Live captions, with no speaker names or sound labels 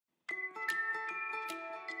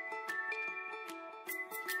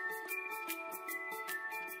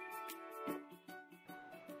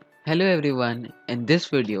Hello everyone, in this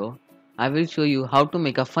video I will show you how to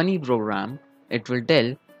make a funny program. It will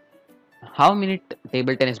tell how many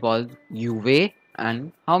table tennis balls you weigh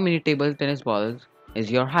and how many table tennis balls is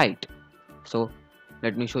your height. So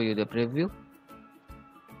let me show you the preview.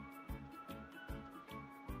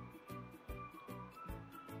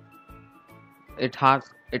 It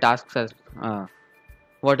asks us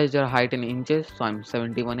what is your height in inches. So I'm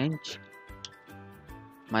 71 inch.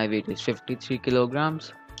 My weight is 53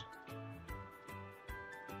 kilograms.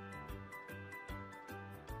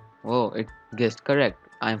 Oh, it guessed correct.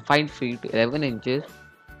 I'm 5 feet 11 inches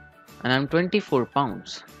and I'm 24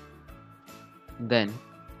 pounds. Then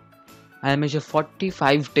I measure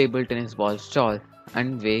 45 table tennis balls tall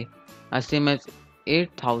and weigh as same as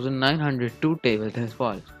 8,902 table tennis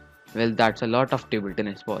balls. Well, that's a lot of table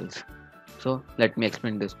tennis balls. So let me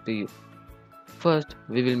explain this to you. First,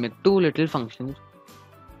 we will make two little functions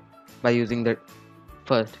by using the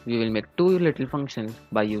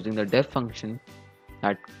def function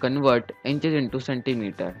that convert inches into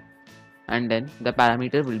centimeter, and then the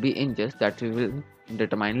parameter will be inches that we will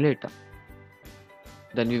determine later.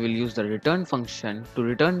 Then we will use the return function to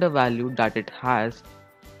return the value that it has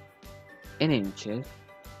in inches,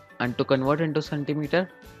 and to convert into centimeter,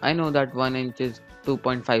 I know that 1 inch is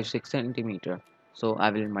 2.56 centimeter, so I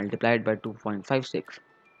will multiply it by 2.56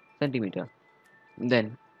 centimeter.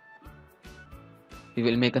 Then we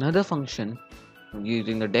will make another function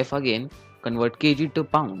using the def again, convert kg to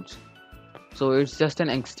pounds. So it's just an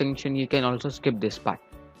extension, you can also skip this part.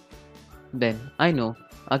 Then I know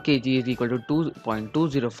a kg is equal to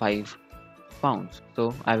 2.205 pounds,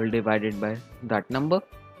 so I will divide it by that number.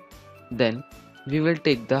 Then we will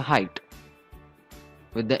take the height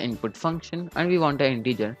with the input function, and we want an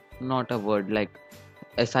integer, not a word like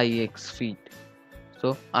SIX feet.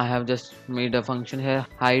 So I have just made a function here,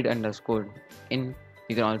 height underscore in.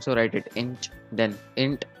 You can also write it inch. Then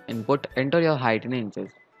int input, enter your height in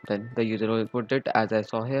inches. Then the user will put it as I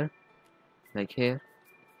saw here, like here.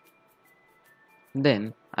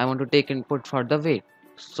 Then I want to take input for the weight,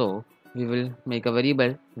 so we will make a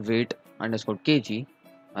variable weight underscore kg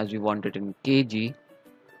as we want it in kg.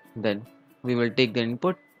 Then we will take the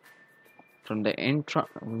input from the int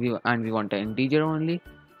and we want an integer only,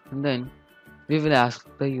 and then we will ask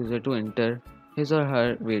the user to enter his or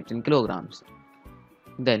her weight in kilograms.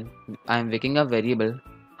 Then I am making a variable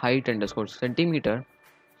height underscore centimeter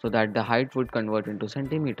so that the height would convert into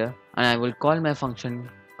centimeter, and I will call my function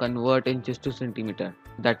convert inches to centimeter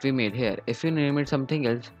that we made here. If you name it something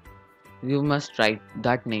else, you must write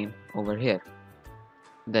that name over here.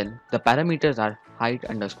 Then the parameters are height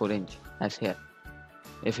underscore inch as here.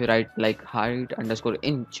 If you write like height underscore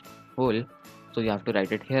inch whole, so you have to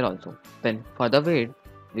write it here also. Then for the weight,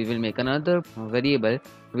 we will make another variable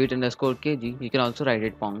weight underscore kg. You can also write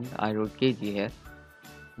it pound. I wrote kg here.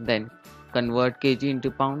 Then convert kg into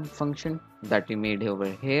pound function that we made over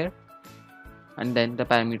here, and then the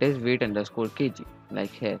parameter is weight underscore kg like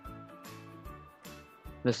here.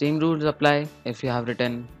 The same rules apply if you have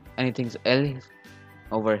written anything else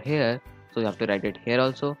over here, so you have to write it here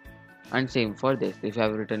also, and same for this. If you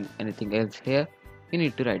have written anything else here, you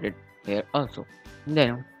need to write it here also.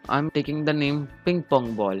 Then I'm taking the name ping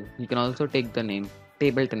pong ball. You can also take the name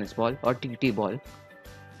table tennis ball or TT ball.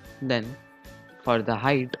 Then for the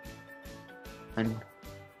height and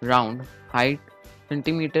round, height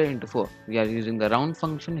centimeter into 4, we are using the round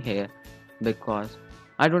function here because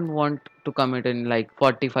I don't want to commit in like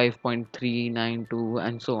 45.392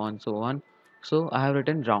 and so on. So I have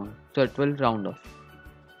written round, so it will round off.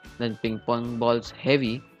 Then ping pong balls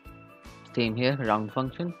heavy, same here, round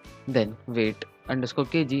function. Then weight underscore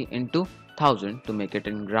kg into 1000 to make it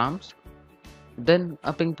in grams. Then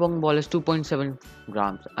a ping pong ball is 2.7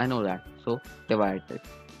 grams, I know that, so divide it.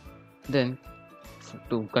 Then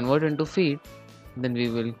to convert into feet, then we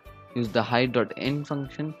will use the height.in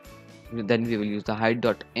function. Then we will use the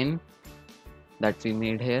height.in that we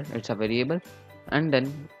made here, it's a variable. And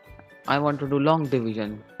then I want to do long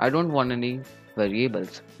division, I don't want any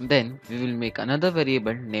variables. Then we will make another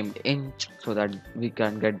variable named inch so that we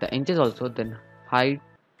can get the inches also. Then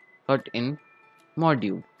height.in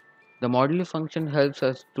module. The module function helps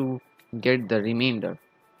us to get the remainder,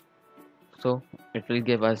 so it will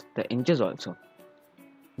give us the inches also.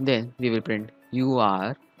 Then we will print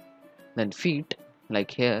UR, then feet like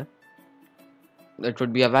here. That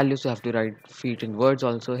would be a value, so you have to write feet in words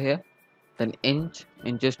also here. Then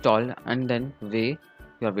inches tall, and then weigh,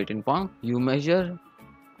 your weight in pound. You measure,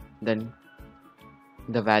 then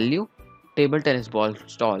the value table tennis ball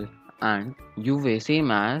tall, and you weigh same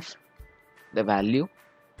as the value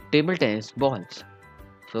table tennis balls.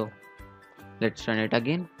 So let's run it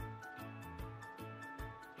again.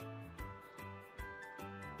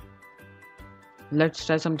 Let's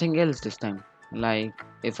try something else this time. Like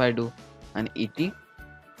if I do an 80,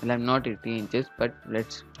 well, I'm not 80 inches, but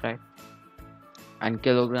let's try. And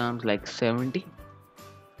kilograms like 70.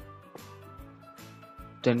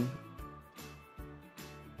 Then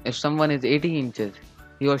if someone is 80 inches,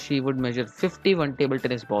 he or she would measure 51 table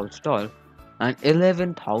tennis balls tall and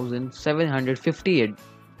 11,758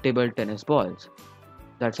 table tennis balls.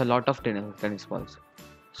 That's a lot of tennis balls.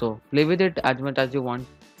 So play with it as much as you want.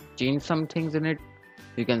 Change some things in it.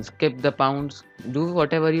 You can skip the pounds. Do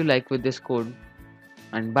whatever you like with this code.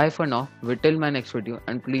 And bye for now. Till my next video.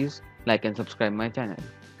 And please like and subscribe my channel.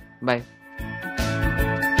 Bye.